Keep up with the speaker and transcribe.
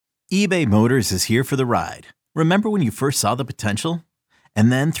eBay Motors is here for the ride. Remember when you first saw the potential?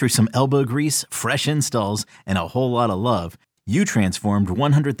 And then through some elbow grease, fresh installs, and a whole lot of love, you transformed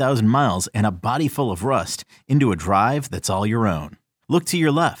 100,000 miles and a body full of rust into a drive that's all your own. Look to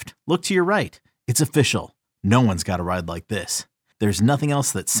your left. Look to your right. It's official. No one's got a ride like this. There's nothing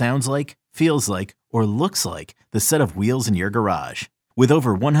else that sounds like, feels like, or looks like the set of wheels in your garage. With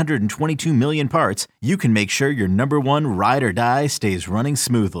over 122 million parts, you can make sure your number one ride or die stays running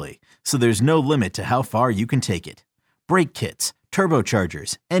smoothly. So there's no limit to how far you can take it. Brake kits,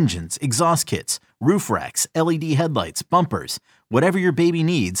 turbochargers, engines, exhaust kits, roof racks, LED headlights, bumpers, whatever your baby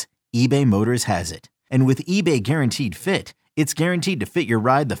needs, eBay Motors has it. And with eBay Guaranteed Fit, it's guaranteed to fit your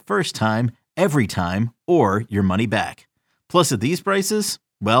ride the first time, every time, or your money back. Plus at these prices,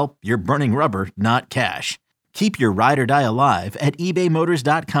 well, you're burning rubber, not cash. Keep your ride or die alive at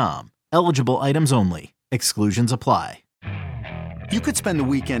ebaymotors.com. Eligible items only. Exclusions apply. You could spend the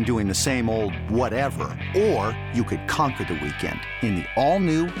weekend doing the same old whatever, or you could conquer the weekend in the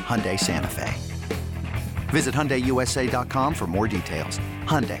all-new Hyundai Santa Fe. Visit HyundaiUSA.com for more details.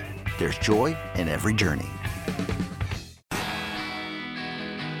 Hyundai, there's joy in every journey.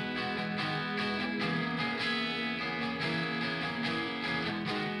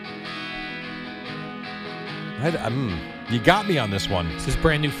 You got me on this one. This is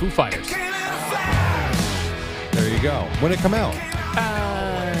brand new Foo Fighters. There you go. When did it come out?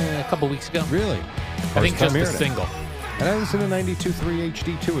 A couple weeks ago. Really? I think just a single. And I listen to 92.3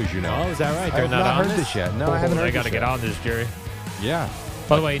 HD2, as you know. Oh, is that right? I have not heard this yet. No, I haven't heard I got to get on this, Jerry. Yeah.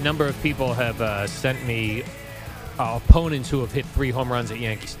 By the way, a number of people have sent me opponents who have hit 3 home runs at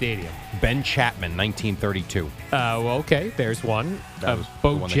Yankee Stadium. Ben Chapman, 1932. Well, okay, there's one.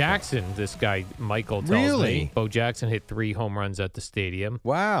 Bo Jackson, this guy, Michael, tells me. Bo Jackson hit 3 home runs at the stadium.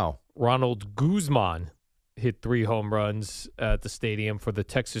 Wow. Ronald Guzman hit 3 home runs at the stadium for the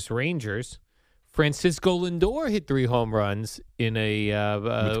Texas Rangers. Francisco Lindor hit 3 home runs in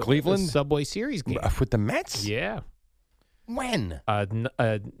with Cleveland? a Subway Series game. With the Mets? Yeah. When?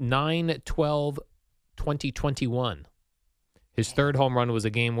 9/12/2021. His 3rd home run was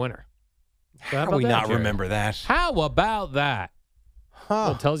a game winner. How do we not remember that? How about that? Huh.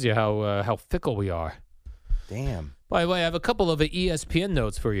 Well, it tells you how fickle we are. Damn. By the way, I have a couple of ESPN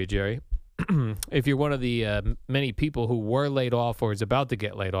notes for you, Jerry. If you're one of the many people who were laid off or is about to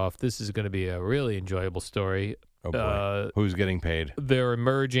get laid off, this is going to be a really enjoyable story. Oh, boy. Who's getting paid? They're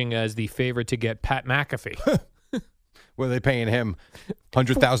emerging as the favorite to get Pat McAfee. What are they paying him?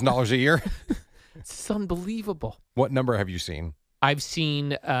 $100,000 a year? It's unbelievable. What number have you seen? I've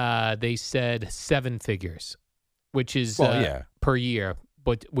seen, they said 7 figures, which is per year,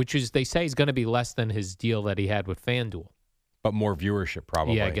 but which is, they say, is going to be less than his deal that he had with FanDuel. But more viewership,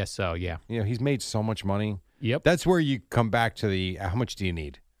 probably. Yeah, I guess so, yeah. You know, he's made so much money. Yep. That's where you come back to the how much do you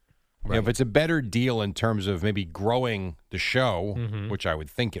need? Right. You know, if it's a better deal in terms of maybe growing the show, which I would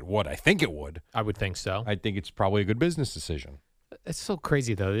think it would. I think it would. I would think so. I think it's probably a good business decision. It's so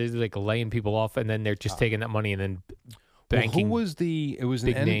crazy, though. They're like laying people off, and then they're just taking that money and then banking. Well, who was it was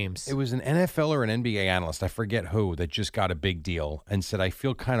big names. It was an NFL or an NBA analyst. I forget who that just got a big deal and said, I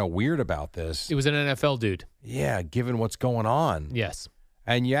feel kind of weird about this. It was an NFL dude. Yeah, given what's going on. Yes.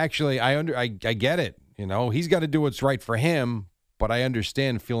 And you actually, I get it. You know, he's got to do what's right for him, but I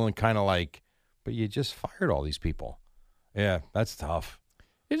understand feeling kind of like, but you just fired all these people. Yeah, that's tough.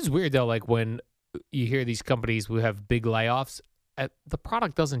 It is weird, though, like when you hear these companies who have big layoffs, the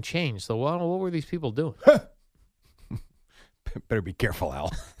product doesn't change. So what were these people doing? Better be careful,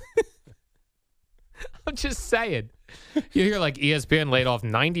 Al. I'm just saying. You hear like ESPN laid off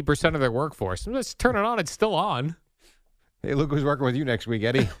 90% of their workforce. Let's turn it on. It's still on. Hey, look who's working with you next week,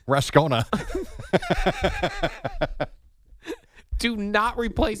 Eddie. Rascona. Do not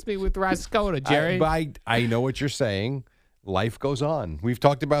replace me with Rascona, Jerry. I know what you're saying. Life goes on. We've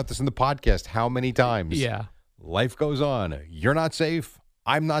talked about this in the podcast how many times? Yeah. Life goes on. You're not safe.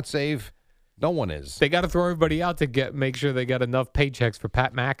 I'm not safe. No one is. They got to throw everybody out to make sure they got enough paychecks for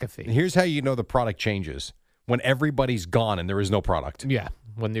Pat McAfee. Here's how you know the product changes. When everybody's gone and there is no product. Yeah.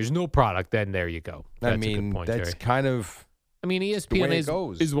 When there's no product, then there you go. That's a good point, that's Jerry. kind of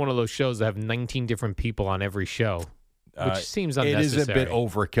ESPN is one of those shows that have 19 different people on every show, which seems unnecessary. It is a bit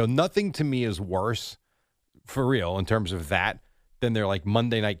overkill. Nothing to me is worse, for real, in terms of that, than their like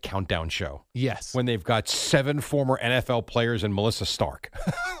Monday night countdown show. Yes. When they've got 7 former NFL players and Melissa Stark,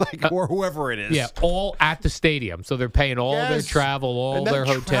 or whoever it is. Yeah, all at the stadium. So they're paying all their travel, all their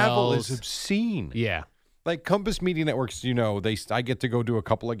hotels. Travel is obscene. Yeah. Like Compass Media Networks, I get to go do a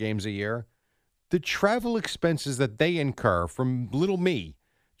couple of games a year. The travel expenses that they incur from little me.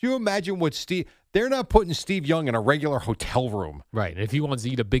 Do you imagine what They're not putting Steve Young in a regular hotel room. Right. And if he wants to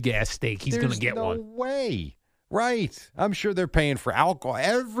eat a big-ass steak, he's going to get one. There's no way. Right. I'm sure they're paying for alcohol,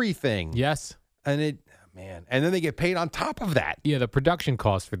 everything. Yes. And and then they get paid on top of that. Yeah, the production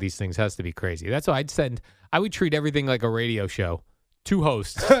cost for these things has to be crazy. That's why I would treat everything like a radio show. 2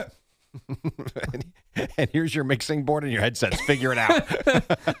 hosts. And here's your mixing board and your headsets. Figure it out.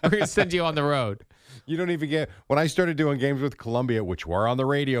 We're going to send you on the road. You don't even get... When I started doing games with Columbia, which were on the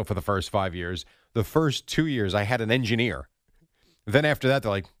radio for the first 5 years, the first 2 years I had an engineer. Then after that,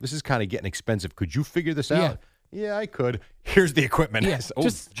 they're like, this is kind of getting expensive. Could you figure this out? Yeah, I could. Here's the equipment. Yes.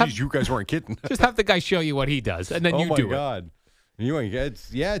 You guys weren't kidding. Just have the guy show you what he does, and then you do it. Oh, my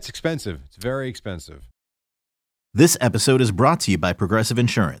God. It's expensive. It's very expensive. This episode is brought to you by Progressive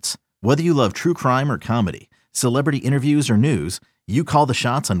Insurance. Whether you love true crime or comedy, celebrity interviews or news, you call the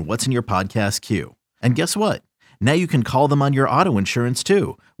shots on what's in your podcast queue. And guess what? Now you can call them on your auto insurance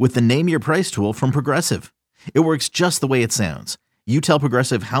too with the Name Your Price tool from Progressive. It works just the way it sounds. You tell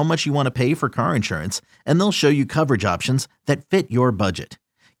Progressive how much you want to pay for car insurance, and they'll show you coverage options that fit your budget.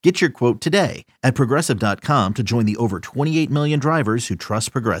 Get your quote today at Progressive.com to join the over 28 million drivers who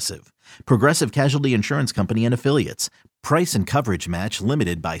trust Progressive. Progressive Casualty Insurance Company and Affiliates. Price and coverage match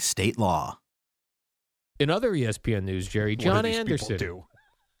limited by state law. In other ESPN news, Jerry, John Anderson.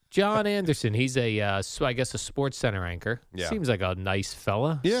 John Anderson, he's I guess a Sports Center anchor. Yeah. Seems like a nice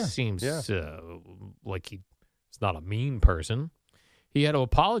fella. Yeah. Seems like he's not a mean person. He had to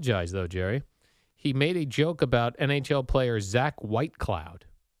apologize, though, Jerry. He made a joke about NHL player Zach Whitecloud.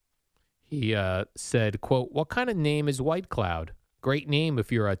 He said, quote, "What kind of name is Whitecloud? Great name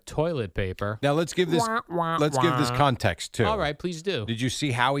if you're a toilet paper." Now let's give this context too. All right, please do. Did you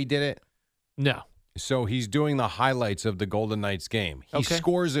see how he did it? No. So he's doing the highlights of the Golden Knights game. He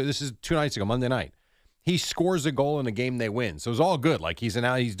scores. This is 2 nights ago, Monday night. He scores a goal in a game they win. So it's all good. Like he's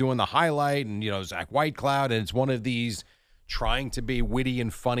doing the highlight, and Zach Whitecloud, and it's one of these trying to be witty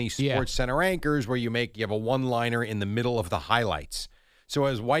and funny Sports Center anchors where you have a one-liner in the middle of the highlights. So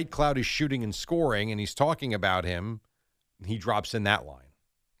as Whitecloud is shooting and scoring, and he's talking about him, he drops in that line,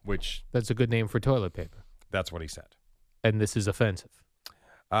 which That's a good name for toilet paper. That's what he said. And this is offensive.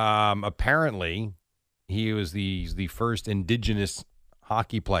 Apparently, he's the first indigenous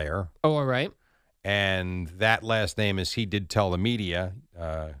hockey player. Oh, all right. And that last name, as he did tell the media,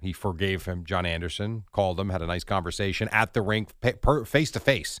 he forgave him, John Anderson, called him, had a nice conversation at the rink,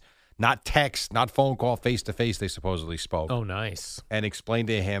 face-to-face. Not text, not phone call, face-to-face, they supposedly spoke. Oh, nice. And explained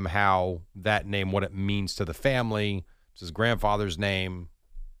to him how that name, what it means to the family. It's his grandfather's name,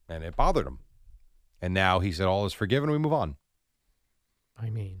 and it bothered him. And now he said all is forgiven, we move on. I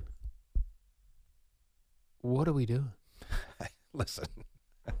mean, what are we doing? Listen.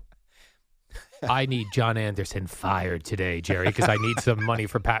 I need John Anderson fired today, Jerry, because I need some money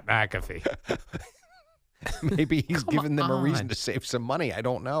for Pat McAfee. Maybe he's giving them a reason on. to save some money. I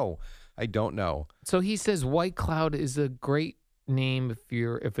don't know. So he says Whitecloud is a great name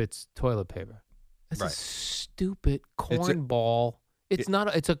if it's toilet paper. That's Right. a stupid cornball.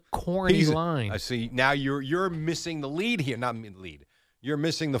 It's a corny line. I see. Now you're missing the lead here. Not the lead. You're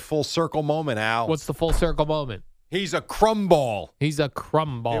missing the full circle moment, Al. What's the full circle moment? He's a crumball. He's a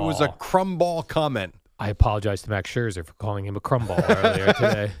crumball. It was a crumball comment. I apologize to Max Scherzer for calling him a crumball earlier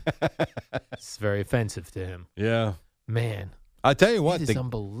today. It's very offensive to him. Yeah. Man. I tell you what, It is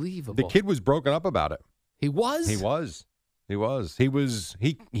unbelievable. The kid was broken up about it. He was? He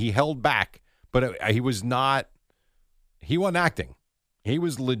held back, but he wasn't acting. He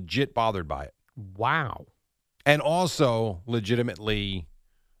was legit bothered by it. Wow. And also legitimately,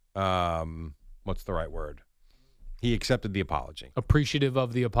 what's the right word? He accepted the apology. Appreciative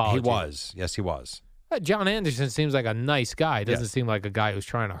of the apology. He was. Yes, he was. John Anderson seems like a nice guy. Doesn't Yes. seem like a guy who's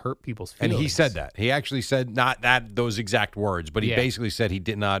trying to hurt people's feelings. And he said that. He actually said not those exact words, but he basically said he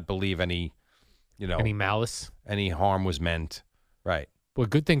did not believe any malice, any harm was meant. Right. Well,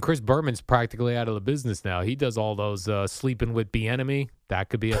 good thing Chris Berman's practically out of the business now. He does all those sleeping with Bieniemy. That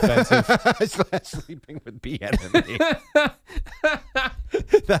could be offensive. Sleeping with Bieniemy.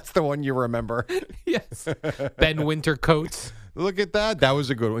 That's the one you remember. Yes. Ben Wintercoats. Look at that. That was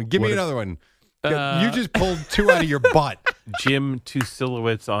a good one. Give me another one. You just pulled 2 out of your butt. Jim, 2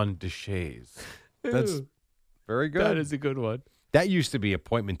 silhouettes on Deshays. That's very good. That is a good one. That used to be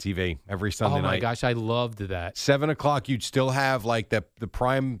appointment TV every Sunday night. Oh, my gosh. I loved that. 7 o'clock, you'd still have like the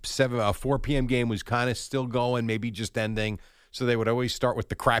prime 4 p.m. game was kind of still going, maybe just ending. So they would always start with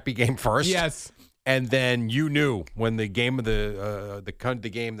the crappy game first. Yes. And then you knew when the game of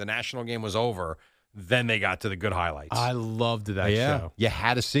the national game was over, then they got to the good highlights. I loved that show. You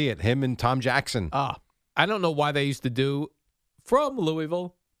had to see it. Him and Tom Jackson. I don't know why they used to do from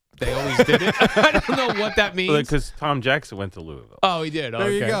Louisville They always did it. I don't know what that means. Because Tom Jackson went to Louisville. Oh, he did. There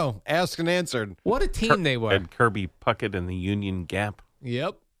you go. Asked and answered. What a team they were. And Kirby Puckett and the Union Gap.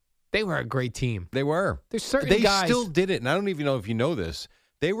 Yep. They were a great team. They were. There's certain They guys. still did it, and I don't even know if you know this.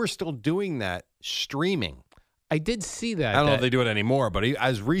 They were still doing that streaming. I did see that. I don't know if they do it anymore, but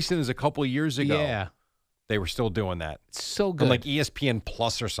as recent as a couple of years ago, Yeah. they were still doing that. It's so good. On like ESPN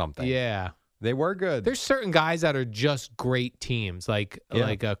Plus or something. Yeah. They were good. There's certain guys that are just great teams, like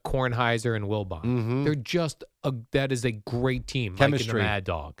Kornheiser and Wilbon. Mhm. They're just that is a great team. Chemistry. Like in the Mad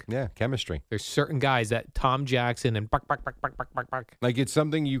Dog. Yeah, chemistry. There's certain guys that Tom Jackson and buck. Like it's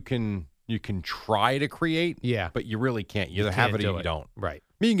something you can try to create. Yeah. But you really can't. You either You have can't it or do you it. don't. Right.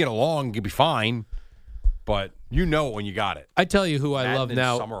 You can get along, you'll be fine, but you know it when you got it. I tell you who I Madden love and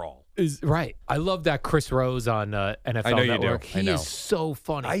now. Summerall. Is right. I love that Chris Rose on NFL I know you do. Network. I He know. is so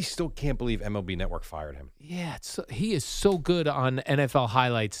funny. I still can't believe MLB Network fired him. Yeah, he is so good on NFL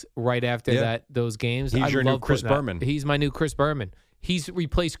highlights right after those games. He's I your new love Chris putting that- Berman. He's my new Chris Berman. He's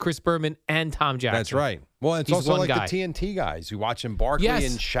replaced Chris Berman and Tom Jackson. That's right. Well, it's He's also one like guy. the TNT guys who watching Barkley Yes.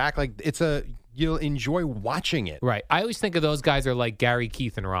 and Shaq. Like you'll enjoy watching it. Right. I always think of those guys are like Gary,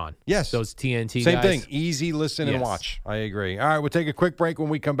 Keith, and Ron. Yes. Those TNT Same guys. thing. Easy listen and Yes. watch. I agree. All right, we'll take a quick break. When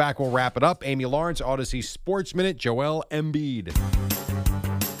we come back, we'll wrap it up. Amy Lawrence, Odyssey Sports Minute, Joel Embiid.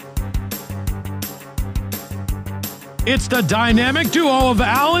 It's the dynamic duo of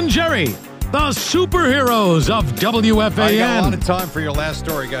Al and Jerry, the superheroes of WFAN. I got a lot of time for your last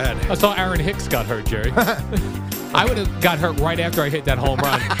story. Go ahead. I saw Aaron Hicks got hurt, Jerry. I would have got hurt right after I hit that home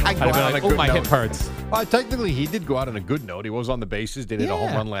run. I'd have been like, oh, my hip hurts. Technically, he did go out on a good note. He was on the bases. They did a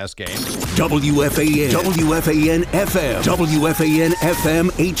home run last game. WFAN, WFAN FM, WFAN FM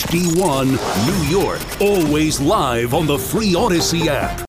HD1, New York. Always live on the free Odyssey app.